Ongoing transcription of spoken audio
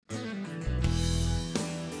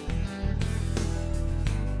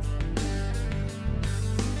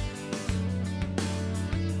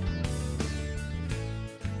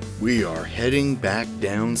We are heading back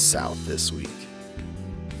down south this week.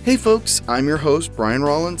 Hey folks, I'm your host, Brian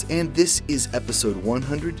Rollins, and this is episode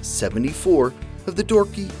 174 of the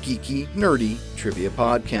Dorky, Geeky, Nerdy Trivia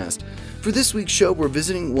Podcast. For this week's show, we're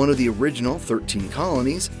visiting one of the original 13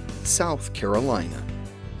 colonies, South Carolina.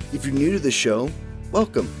 If you're new to the show,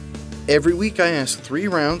 welcome. Every week I ask 3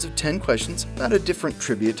 rounds of 10 questions about a different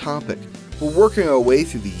trivia topic. We're working our way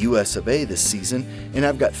through the US of A this season, and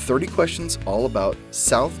I've got 30 questions all about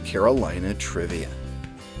South Carolina trivia.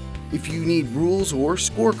 If you need rules or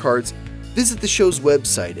scorecards, visit the show's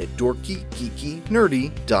website at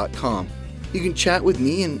dorkygeekynerdy.com. You can chat with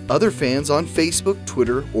me and other fans on Facebook,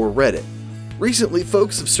 Twitter, or Reddit. Recently,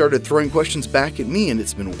 folks have started throwing questions back at me, and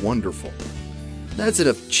it's been wonderful. That's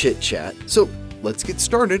enough chit-chat, so let's get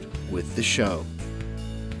started with the show.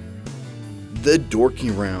 The Dorky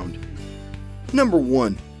Round. Number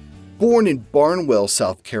 1. Born in Barnwell,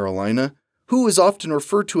 South Carolina, who is often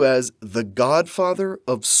referred to as the Godfather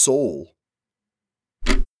of Soul?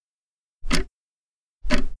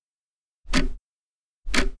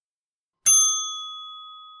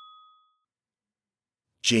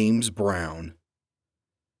 James Brown.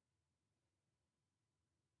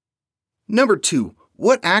 Number 2.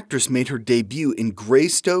 What actress made her debut in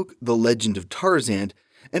Greystoke, The Legend of Tarzan,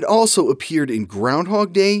 and also appeared in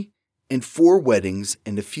Groundhog Day and 4 Weddings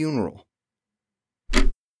and a Funeral?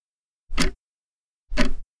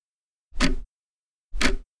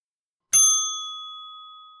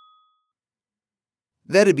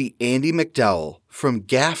 That'd be Andie MacDowell from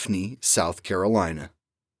Gaffney, South Carolina.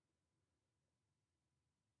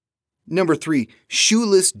 Number 3.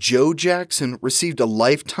 Shoeless Joe Jackson received a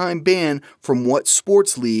lifetime ban from what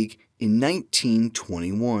sports league in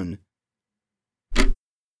 1921?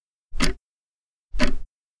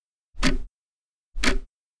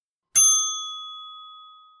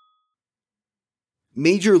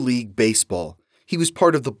 Major League Baseball. He was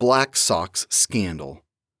part of the Black Sox scandal.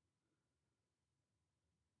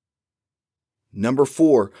 Number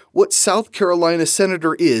 4. What South Carolina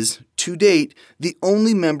senator is, to date, the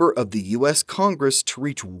only member of the U.S. Congress to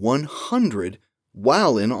reach 100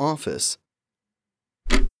 while in office?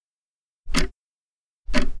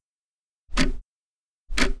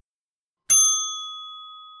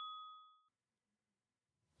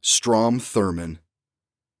 Strom Thurmond.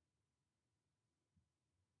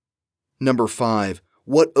 Number 5.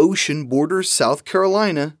 What ocean borders South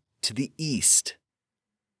Carolina to the east?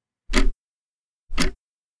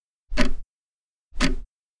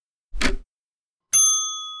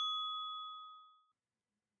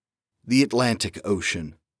 The Atlantic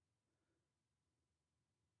Ocean.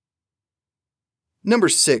 Number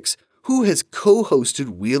 6. Who has co-hosted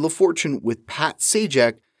Wheel of Fortune with Pat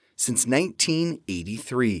Sajak since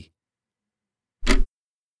 1983?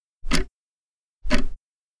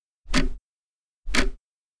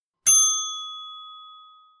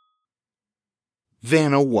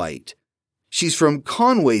 Vanna White. She's from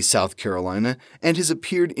Conway, South Carolina, and has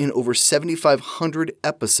appeared in over 7,500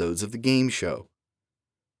 episodes of the game show.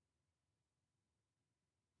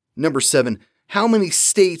 Number 7. How many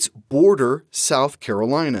states border South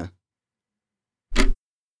Carolina?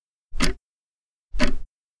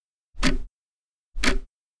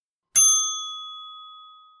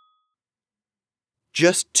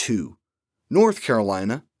 Just 2. North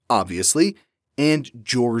Carolina, obviously, and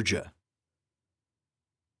Georgia.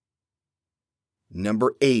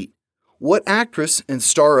 Number 8. What actress and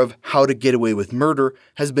star of How to Get Away with Murder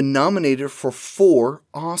has been nominated for 4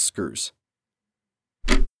 Oscars?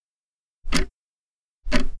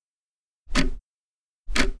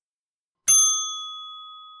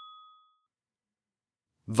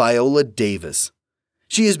 Viola Davis.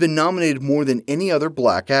 She has been nominated more than any other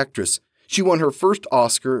black actress. She won her first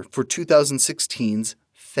Oscar for 2016's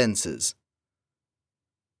Fences.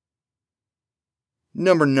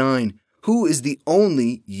 Number 9. Who is the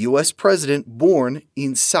only U.S. president born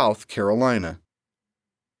in South Carolina?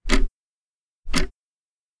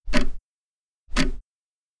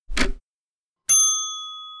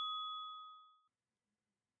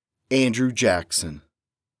 Andrew Jackson.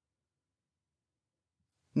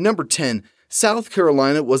 Number 10. South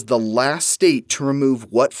Carolina was the last state to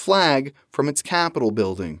remove what flag from its Capitol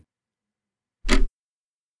building?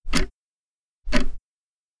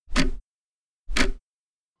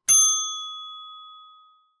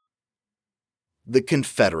 The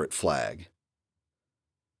Confederate flag.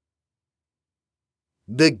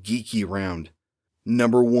 The Geeky Round.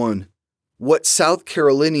 Number 1. What South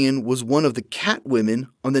Carolinian was one of the Catwomen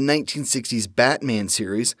on the 1960s Batman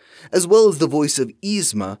series, as well as the voice of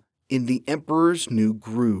Yzma in The Emperor's New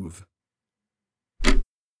Groove?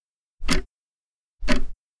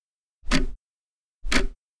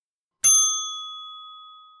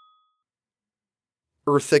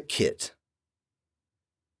 Eartha Kitt.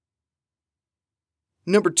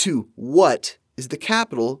 Number 2. What is the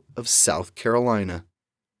capital of South Carolina?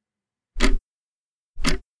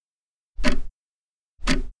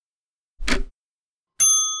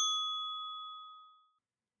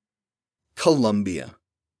 Columbia.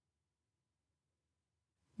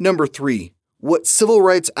 Number 3. What civil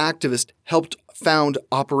rights activist helped found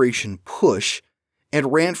Operation Push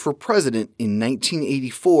and ran for president in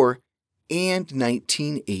 1984 and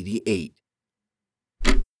 1988?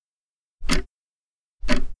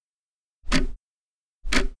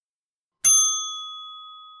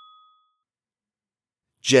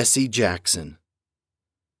 Jesse Jackson.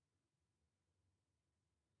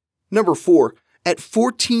 Number 4. At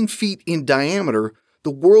 14 feet in diameter, the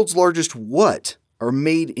world's largest what are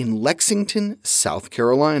made in Lexington, South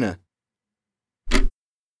Carolina?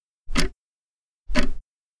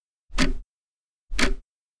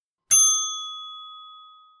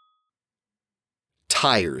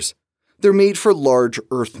 Tires. They're made for large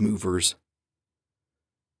earth movers.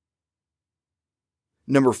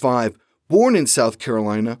 Number 5. Born in South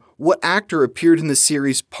Carolina, what actor appeared in the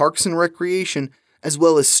series Parks and Recreation as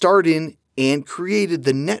well as starred in and created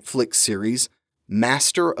the Netflix series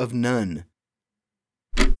Master of None?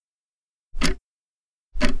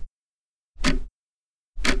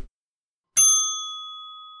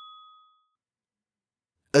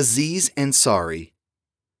 Aziz Ansari.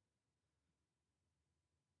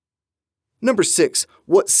 Number 6.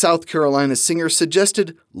 What South Carolina singer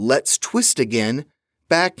suggested "Let's Twist Again"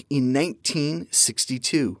 back in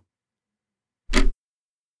 1962?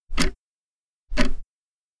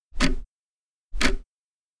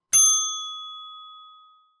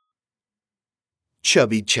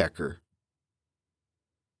 Chubby Checker.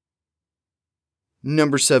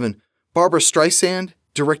 Number 7. Barbra Streisand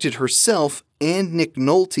directed herself and Nick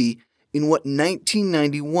Nolte in what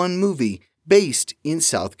 1991 movie based in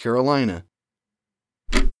South Carolina?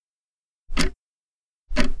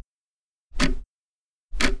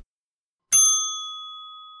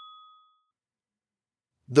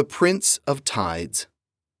 The Prince of Tides.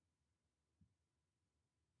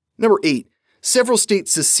 Number 8. Several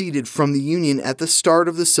states seceded from the Union at the start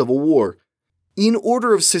of the Civil War. In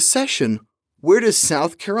order of secession, where does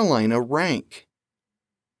South Carolina rank?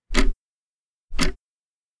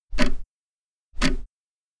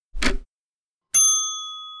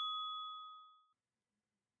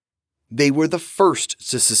 They were the first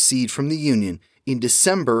to secede from the Union in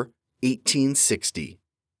December 1860.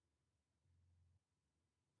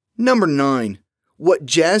 Number 9. What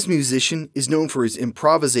jazz musician is known for his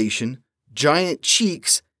improvisation, giant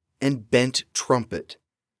cheeks, and bent trumpet?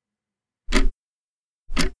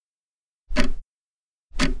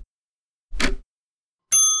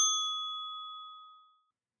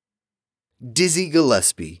 Dizzy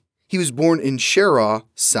Gillespie. He was born in Cheraw,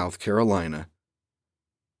 South Carolina.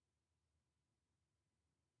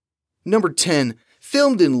 Number 10.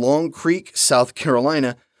 Filmed in Long Creek, South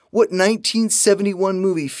Carolina, what 1971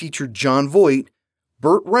 movie featured Jon Voight,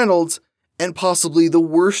 Burt Reynolds, and possibly the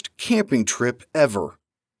worst camping trip ever?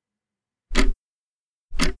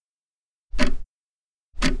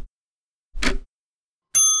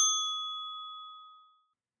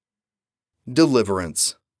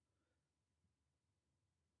 Deliverance.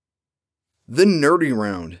 The Nerdy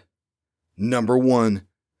Round. Number 1.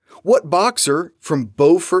 What boxer from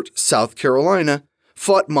Beaufort, South Carolina,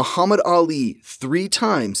 fought Muhammad Ali 3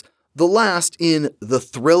 times, the last in The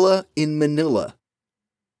Thrilla in Manila?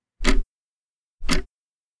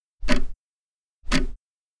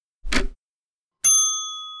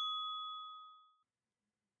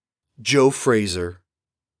 Joe Frazier.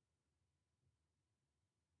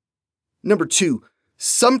 Number 2.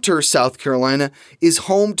 Sumter, South Carolina, is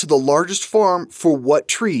home to the largest farm for what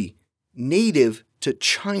tree, native to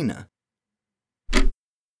China?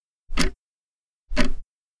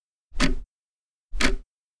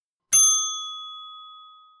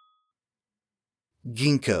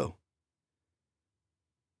 Ginkgo.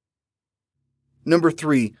 Number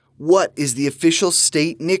 3. What is the official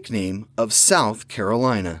state nickname of South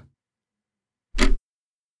Carolina?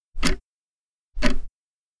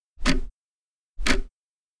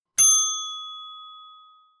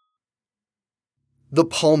 The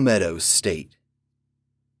Palmetto State.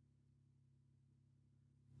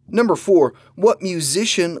 Number 4. What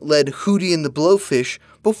musician led Hootie and the Blowfish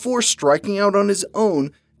before striking out on his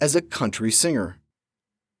own as a country singer?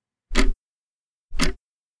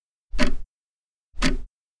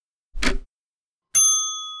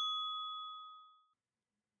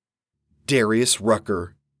 Darius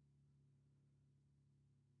Rucker.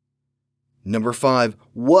 Number 5.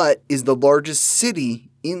 What is the largest city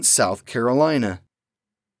in South Carolina?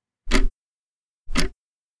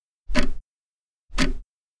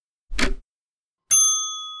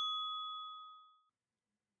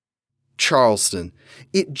 Charleston.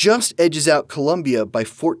 It just edges out Columbia by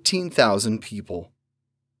 14,000 people.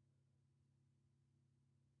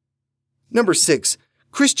 Number 6.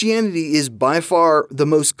 Christianity is by far the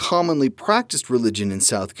most commonly practiced religion in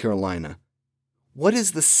South Carolina. What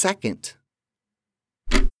is the second?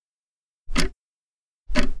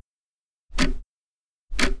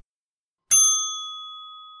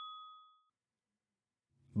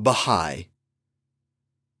 Baha'i.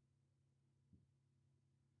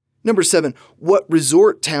 Number 7. What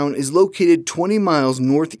resort town is located 20 miles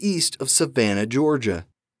northeast of Savannah, Georgia?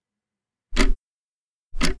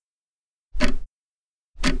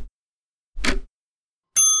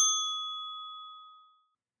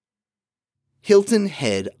 Hilton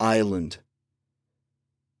Head Island.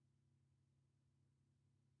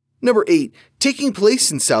 Number 8. Taking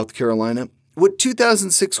place in South Carolina, what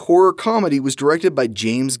 2006 horror comedy was directed by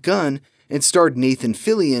James Gunn and starred Nathan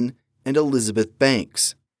Fillion and Elizabeth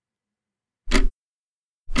Banks?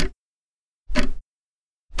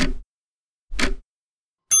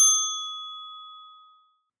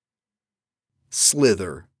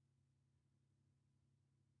 Slither.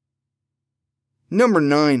 Number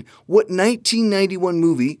 9. What 1991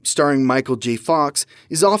 movie, starring Michael J. Fox,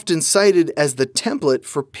 is often cited as the template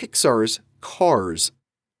for Pixar's Cars?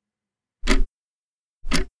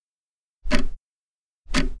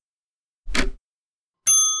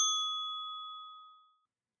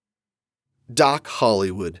 Doc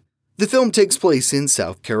Hollywood. The film takes place in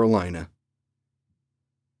South Carolina.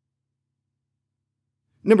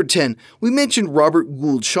 Number 10. We mentioned Robert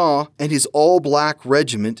Gould Shaw and his all-black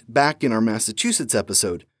regiment back in our Massachusetts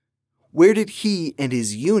episode. Where did he and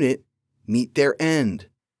his unit meet their end?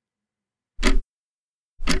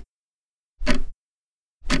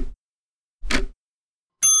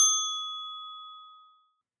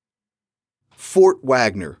 Fort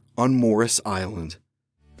Wagner on Morris Island.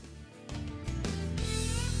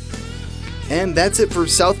 And that's it for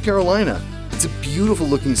South Carolina. It's a beautiful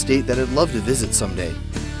looking state that I'd love to visit someday.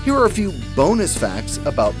 Here are a few bonus facts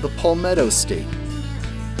about the Palmetto State.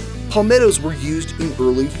 Palmettos were used in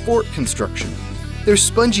early fort construction. Their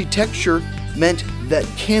spongy texture meant that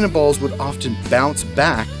cannonballs would often bounce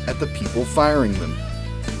back at the people firing them.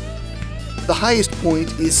 The highest point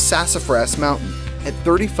is Sassafras Mountain at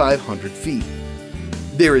 3,500 feet.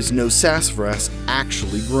 There is no sassafras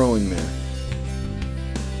actually growing there.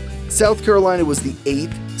 South Carolina was the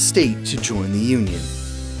 8th state to join the Union.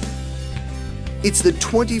 It's the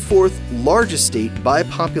 24th largest state by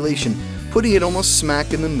population, putting it almost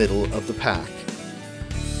smack in the middle of the pack.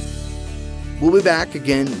 We'll be back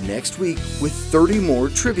again next week with 30 more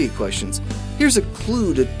trivia questions. Here's a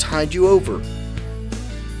clue to tide you over.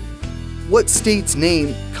 What state's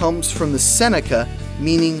name comes from the Seneca,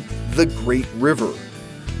 meaning the Great River?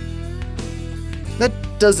 That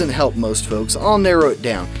doesn't help most folks. I'll narrow it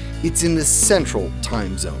down. It's in the Central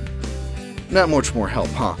Time Zone. Not much more help,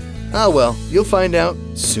 huh? Ah well, you'll find out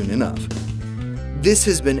soon enough. This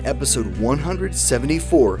has been episode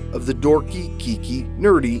 174 of the Dorky, Geeky,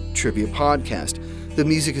 Nerdy Trivia Podcast. The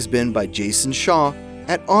music has been by Jason Shaw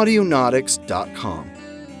at Audionautics.com.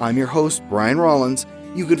 I'm your host, Brian Rollins.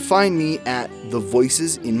 You can find me at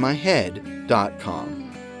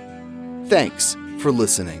thevoicesinmyhead.com. Thanks for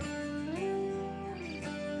listening.